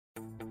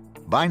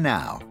By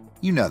now,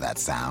 you know that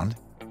sound.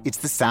 It's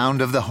the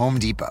sound of the Home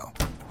Depot.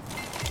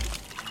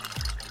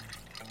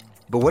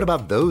 But what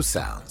about those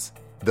sounds?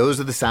 Those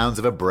are the sounds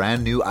of a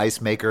brand new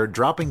ice maker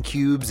dropping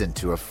cubes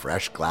into a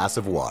fresh glass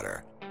of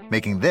water,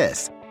 making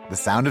this the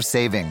sound of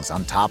savings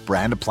on top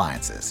brand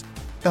appliances.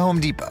 The Home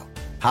Depot.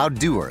 How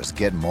doers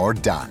get more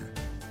done.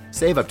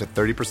 Save up to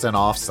 30%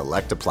 off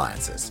select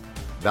appliances.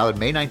 Valid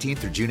May 19th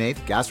through June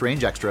 8th. Gas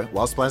range extra.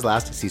 While supplies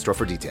last. See store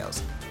for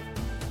details.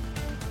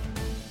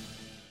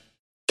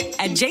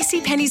 At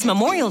JCPenney's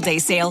Memorial Day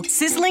sale,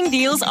 sizzling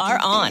deals are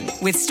on,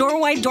 with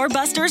store-wide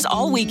doorbusters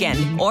all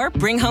weekend. Or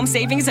bring home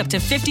savings up to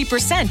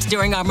 50%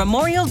 during our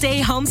Memorial Day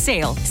home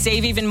sale.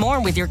 Save even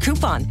more with your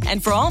coupon.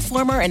 And for all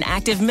former and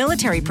active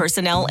military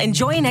personnel,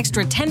 enjoy an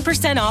extra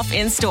 10% off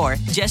in-store.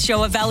 Just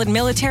show a valid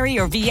military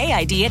or VA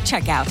ID at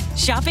checkout.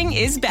 Shopping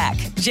is back.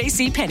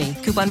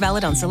 JCPenney. Coupon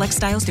valid on select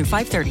styles through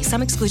 5/30.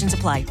 Some exclusions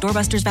apply.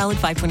 Doorbusters valid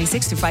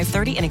 5/26 through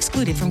 5/30 and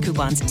excluded from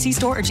coupons. See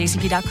store or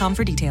jcp.com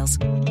for details.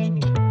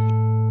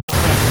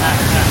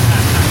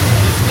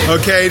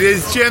 Okay,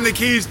 this is Jim the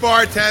Keys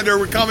bartender.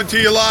 We're coming to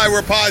you live.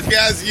 We're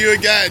podcasting you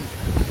again.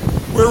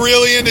 We're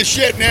really into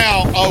shit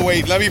now. Oh,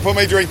 wait, let me put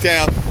my drink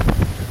down.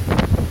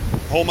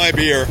 Hold my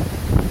beer.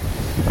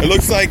 It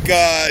looks like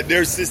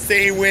there's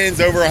sustained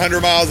winds over 100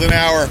 miles an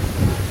hour.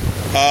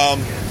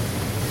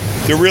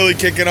 They're really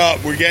kicking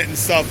up. We're getting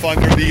stuff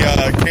under the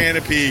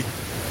canopy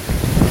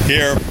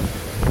here.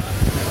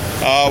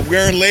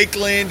 We're in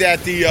Lakeland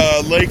at the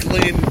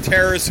Lakeland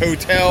Terrace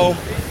Hotel.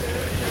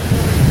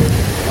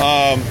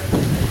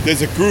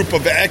 There's a group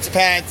of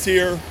expats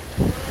here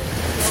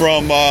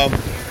from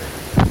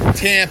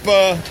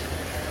Tampa,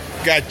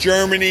 got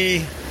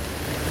Germany,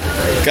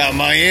 got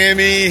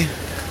Miami,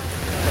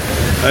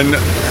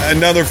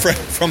 another friend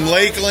from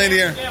Lakeland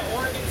here.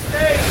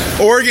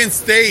 Oregon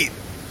State.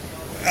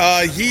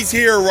 He's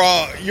here.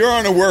 You're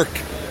on a work.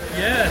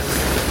 Yes.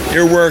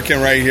 You're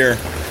working right here.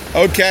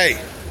 Okay.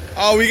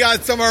 Oh, we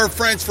got some of our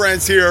French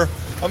friends here.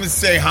 I'm going to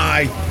say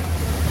hi.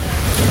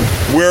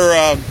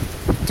 We're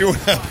doing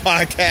a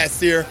podcast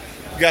here.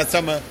 We got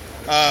some to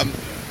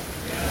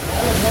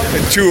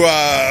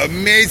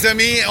mes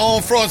amis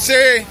en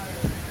français.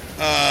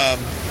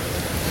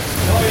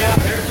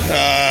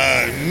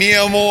 Mi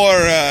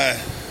amor.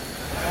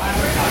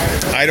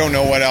 I don't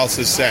know what else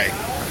to say,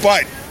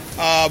 but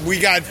we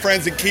got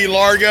friends in Key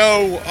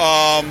Largo.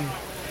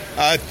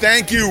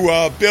 Thank you,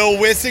 Bill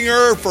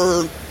Wissinger,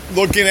 for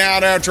looking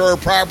out after our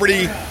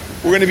property.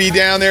 We're going to be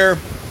down there,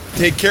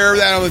 take care of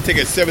that. I'm going to take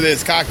a sip of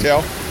this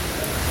cocktail.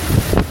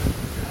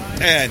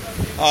 And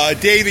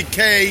Dave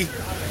K.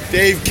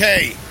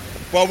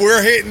 Well,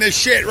 we're hitting the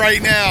shit right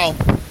now.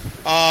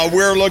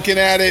 We're looking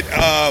at it.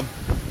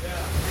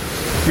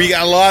 We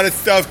got a lot of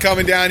stuff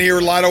coming down here,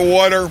 a lot of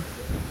water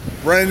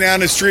running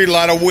down the street, a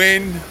lot of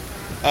wind.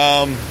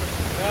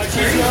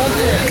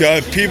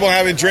 People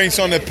having drinks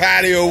on the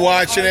patio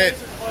watching it.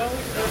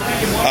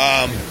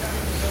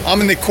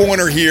 I'm in the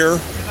corner here.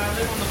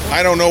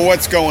 I don't know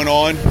what's going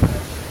on,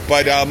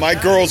 but my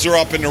girls are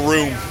up in the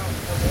room.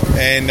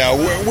 And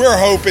we're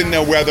hoping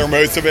to weather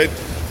most of it.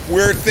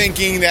 We're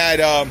thinking that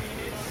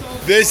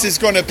this is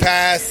going to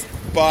pass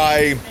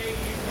by.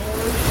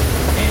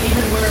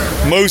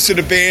 Most of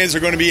the bands are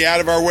going to be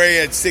out of our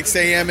way at 6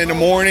 a.m. in the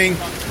morning.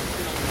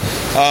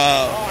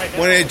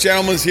 One of the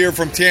gentlemen here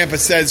from Tampa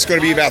said it's going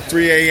to be about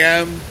 3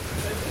 a.m.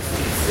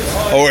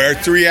 or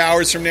 3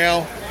 hours from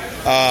now.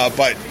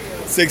 But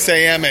 6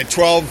 a.m. at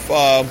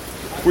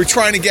 12. We're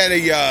trying to get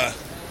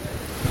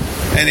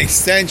an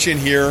extension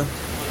here.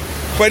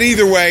 But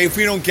either way, if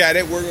we don't get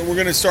it, we're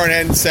going to start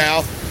heading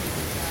south,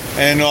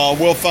 and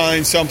we'll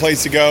find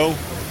someplace to go.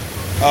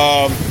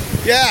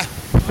 Yeah,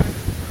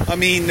 I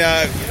mean,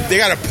 they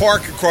got a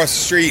park across the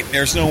street, and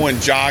there's no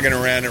one jogging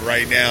around it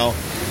right now.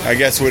 I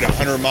guess with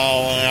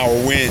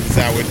 100-mile-an-hour winds,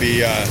 that would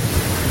be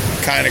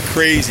kind of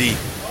crazy.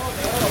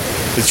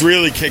 It's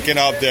really kicking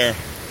up there.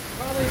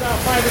 Probably about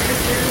 5 or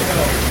 6 years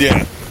ago.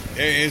 Yeah,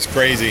 it's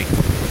crazy.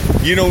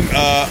 You know,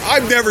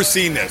 I've never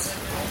seen this.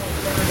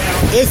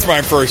 It's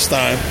my first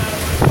time.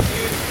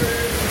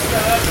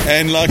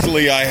 And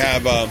luckily I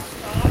have,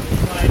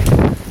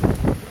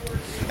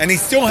 and they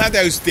still have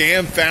those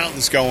damn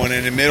fountains going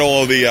in the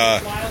middle of the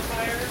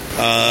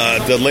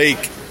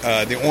lake,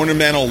 the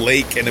ornamental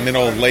lake in the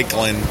middle of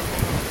Lakeland.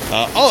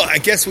 I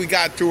guess we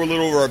got through a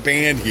little of our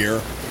band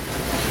here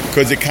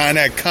because it kind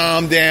of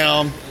calmed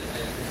down.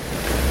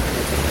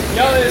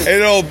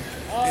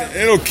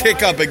 It'll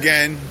kick up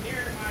again,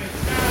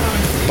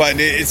 but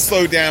it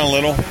slowed down a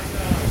little.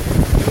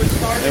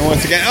 And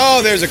once again,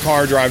 there's a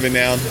car driving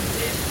down.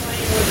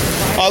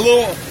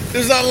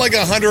 There's not like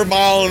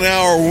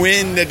 100-mile-an-hour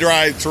wind to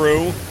drive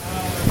through.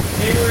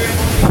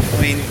 I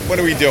mean, what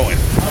are we doing?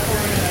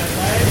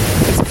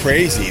 It's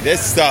crazy. This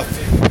stuff.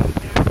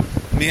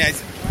 I mean,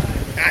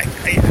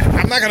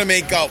 I'm not going to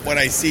make up what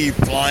I see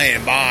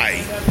flying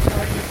by.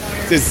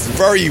 It's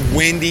very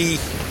windy.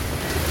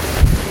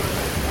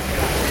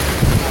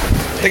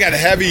 They got a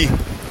heavy,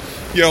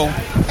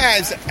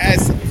 as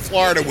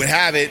Florida would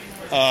have it,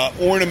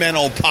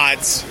 ornamental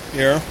pots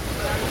here.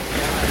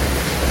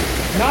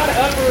 Not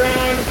up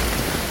around.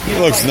 It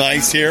looks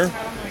nice here.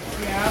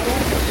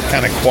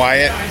 Kind of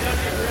quiet.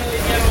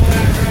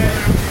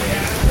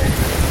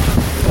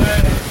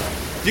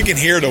 You can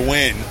hear the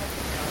wind.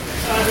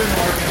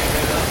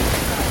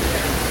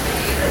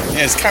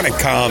 Yeah, it's kind of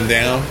calmed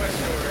down.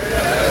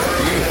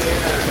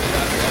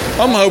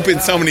 I'm hoping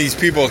some of these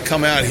people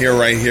come out here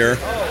right here.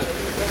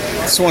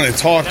 Just want to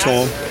talk to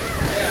them.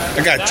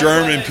 I got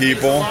German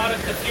people.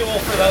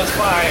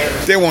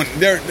 They want.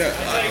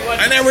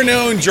 I never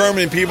known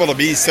German people to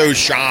be so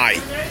shy.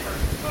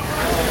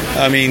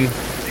 I mean,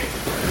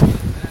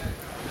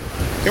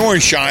 they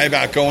weren't shy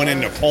about going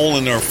into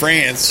Poland or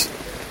France.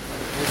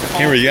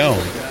 Here we go.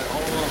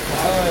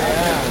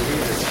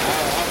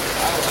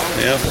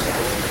 Yeah.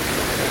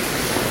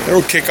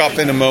 It'll kick up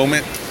in a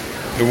moment.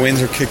 The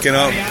winds are kicking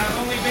up.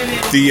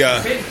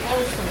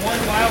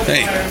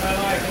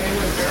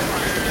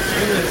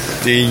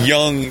 The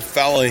young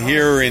fella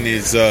here in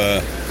his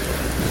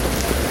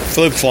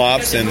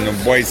flip-flops and the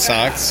white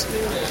socks,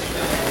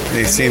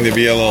 they seem to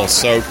be a little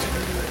soaked.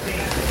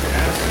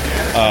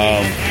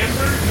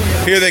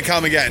 Here they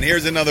come again.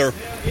 Here's another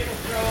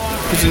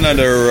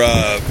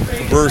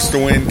burst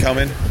of wind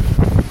coming.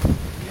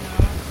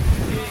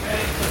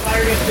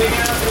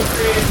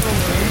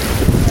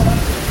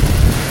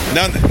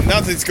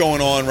 Nothing's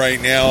going on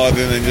right now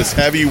other than just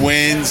heavy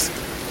winds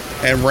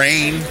and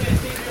rain.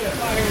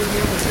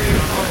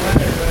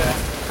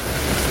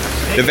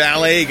 The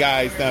valet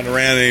guy's not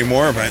around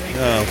anymore, but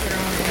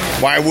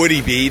why would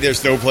he be?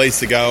 There's no place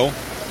to go.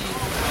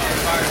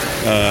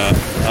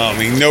 I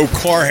mean, no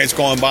car has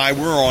gone by.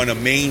 We're on a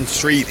main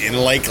street in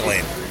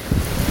Lakeland,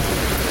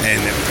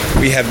 and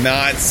we have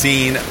not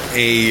seen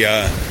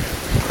a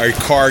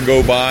car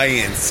go by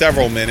in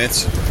several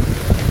minutes.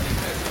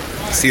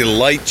 See the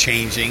light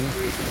changing.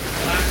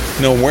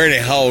 Know where the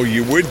hell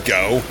you would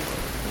go.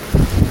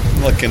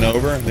 Looking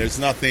over, there's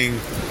nothing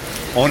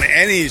on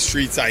any of the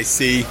streets I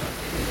see.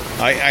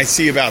 I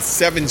see about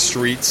 7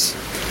 streets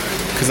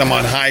because I'm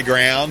on high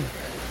ground,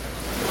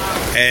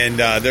 and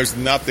there's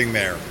nothing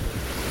there.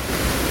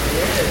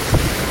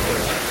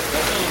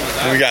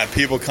 And we got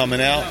people coming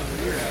out.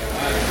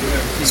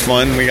 It's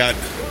fun. We got.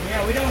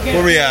 What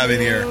do we have in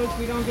here?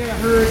 We don't get a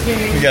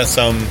hurricane. We got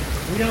some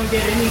We don't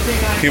get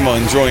anything like people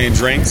enjoying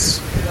drinks.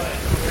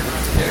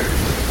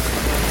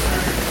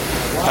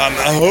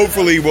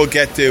 Hopefully we'll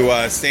get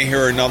to stay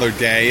here another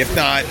day. If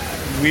not,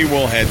 we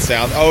will head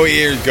south. Oh,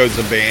 here goes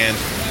the band.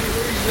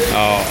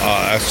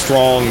 A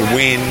strong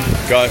wind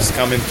gust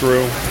coming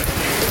through.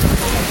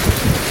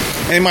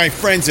 And my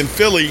friends in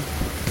Philly,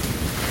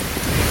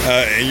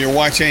 you're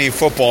watching any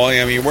football.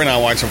 I mean, we're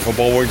not watching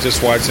football. We're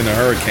just watching the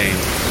hurricane.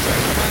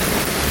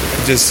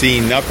 Just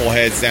seeing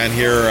knuckleheads down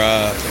here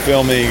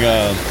filming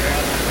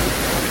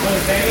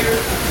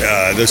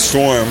the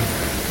storm.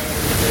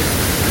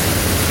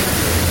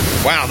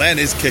 Wow, that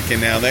is kicking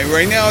now.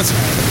 Right now,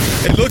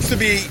 it looks to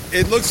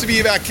be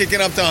about kicking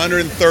up to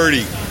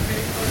 130.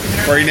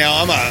 Right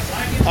now,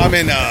 I'm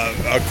in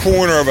a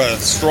corner of a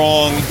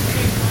strong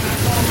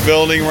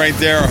building right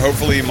there.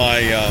 Hopefully,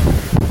 my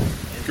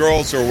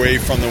girls are away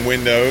from the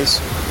windows.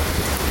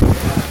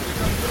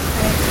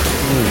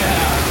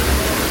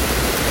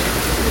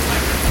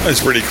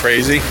 That's pretty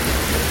crazy.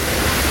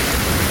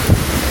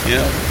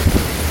 Yeah.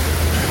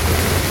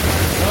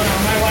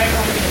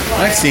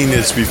 I've seen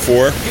this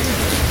before.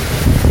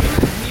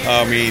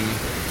 I mean,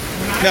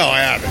 no, I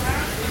haven't.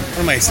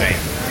 What am I saying?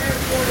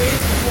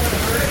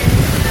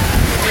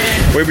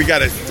 Wait, we got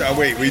to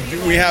wait.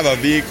 We have a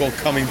vehicle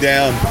coming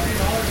down.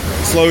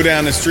 Slow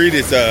down the street.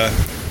 It's a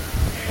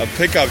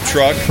pickup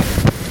truck.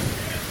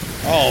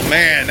 Oh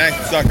man, that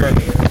sucker!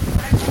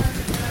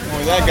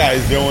 What that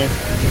guy's doing?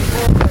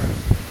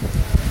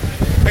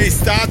 He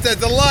stopped at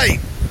the light.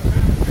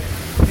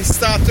 He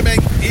stopped to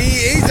make.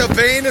 He's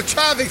obeying the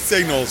traffic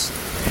signals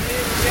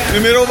in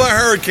the middle of a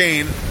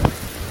hurricane.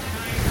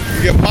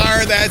 You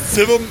admire that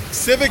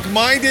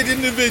civic-minded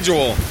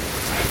individual.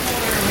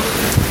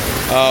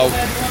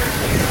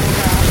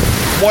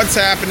 What's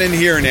happening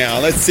here now?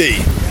 Let's see.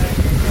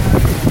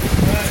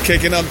 It's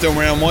kicking up to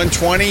around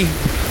 120.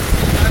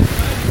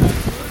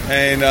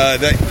 And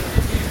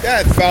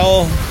that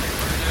fellow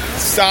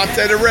stopped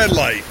at a red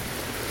light.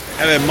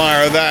 I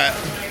admire that.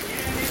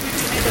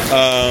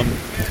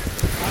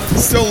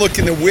 Still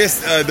looking at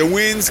the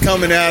winds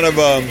coming out of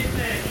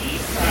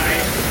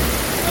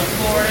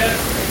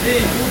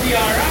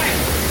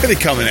they're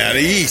coming out of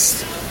the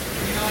east.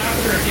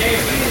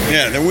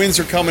 Yeah, the winds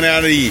are coming out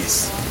of the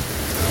east.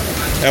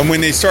 And when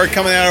they start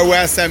coming out of the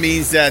west, that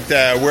means that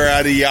we're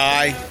out of the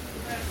eye.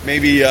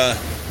 Maybe we're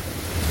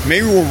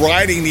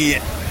riding the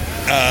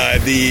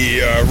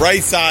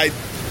right side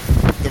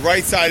of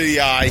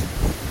the eye.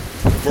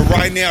 We're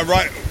riding out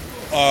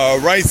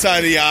right side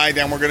of the eye.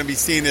 Then we're going to be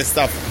seeing this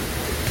stuff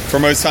for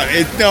most time.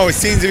 It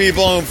seems to be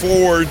blowing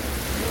forward.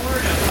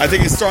 I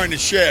think it's starting to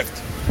shift.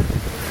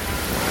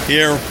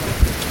 Here,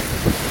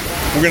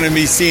 we're going to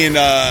be seeing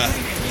a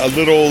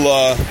little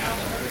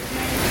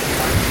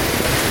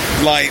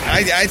light.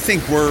 I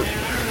think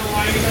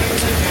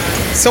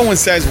Someone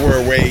says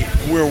we're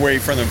away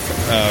from the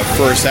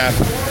first half.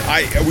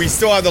 We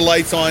still have the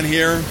lights on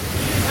here,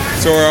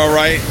 so we're all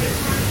right.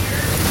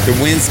 The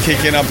wind's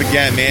kicking up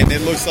again, man.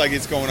 It looks like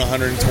it's going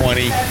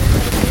 120.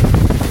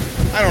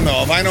 I don't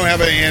know. If I don't have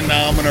an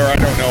anemometer, I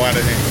don't know how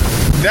to.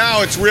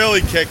 Now it's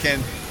really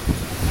kicking.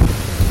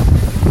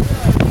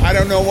 I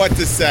don't know what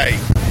to say.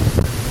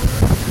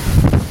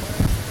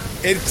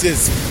 It's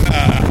as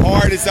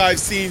hard as I've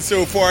seen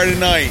so far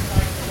tonight.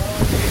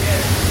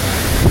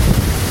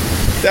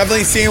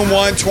 Definitely seeing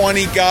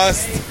 120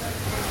 gust.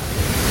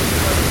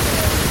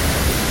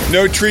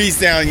 No trees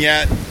down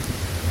yet.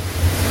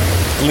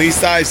 At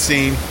least I've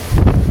seen.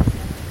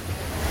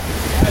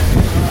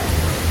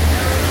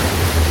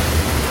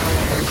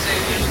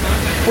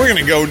 We're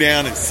going to go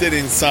down and sit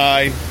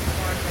inside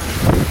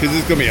because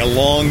it's going to be a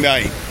long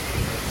night.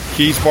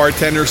 Keys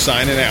Bartender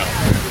signing out.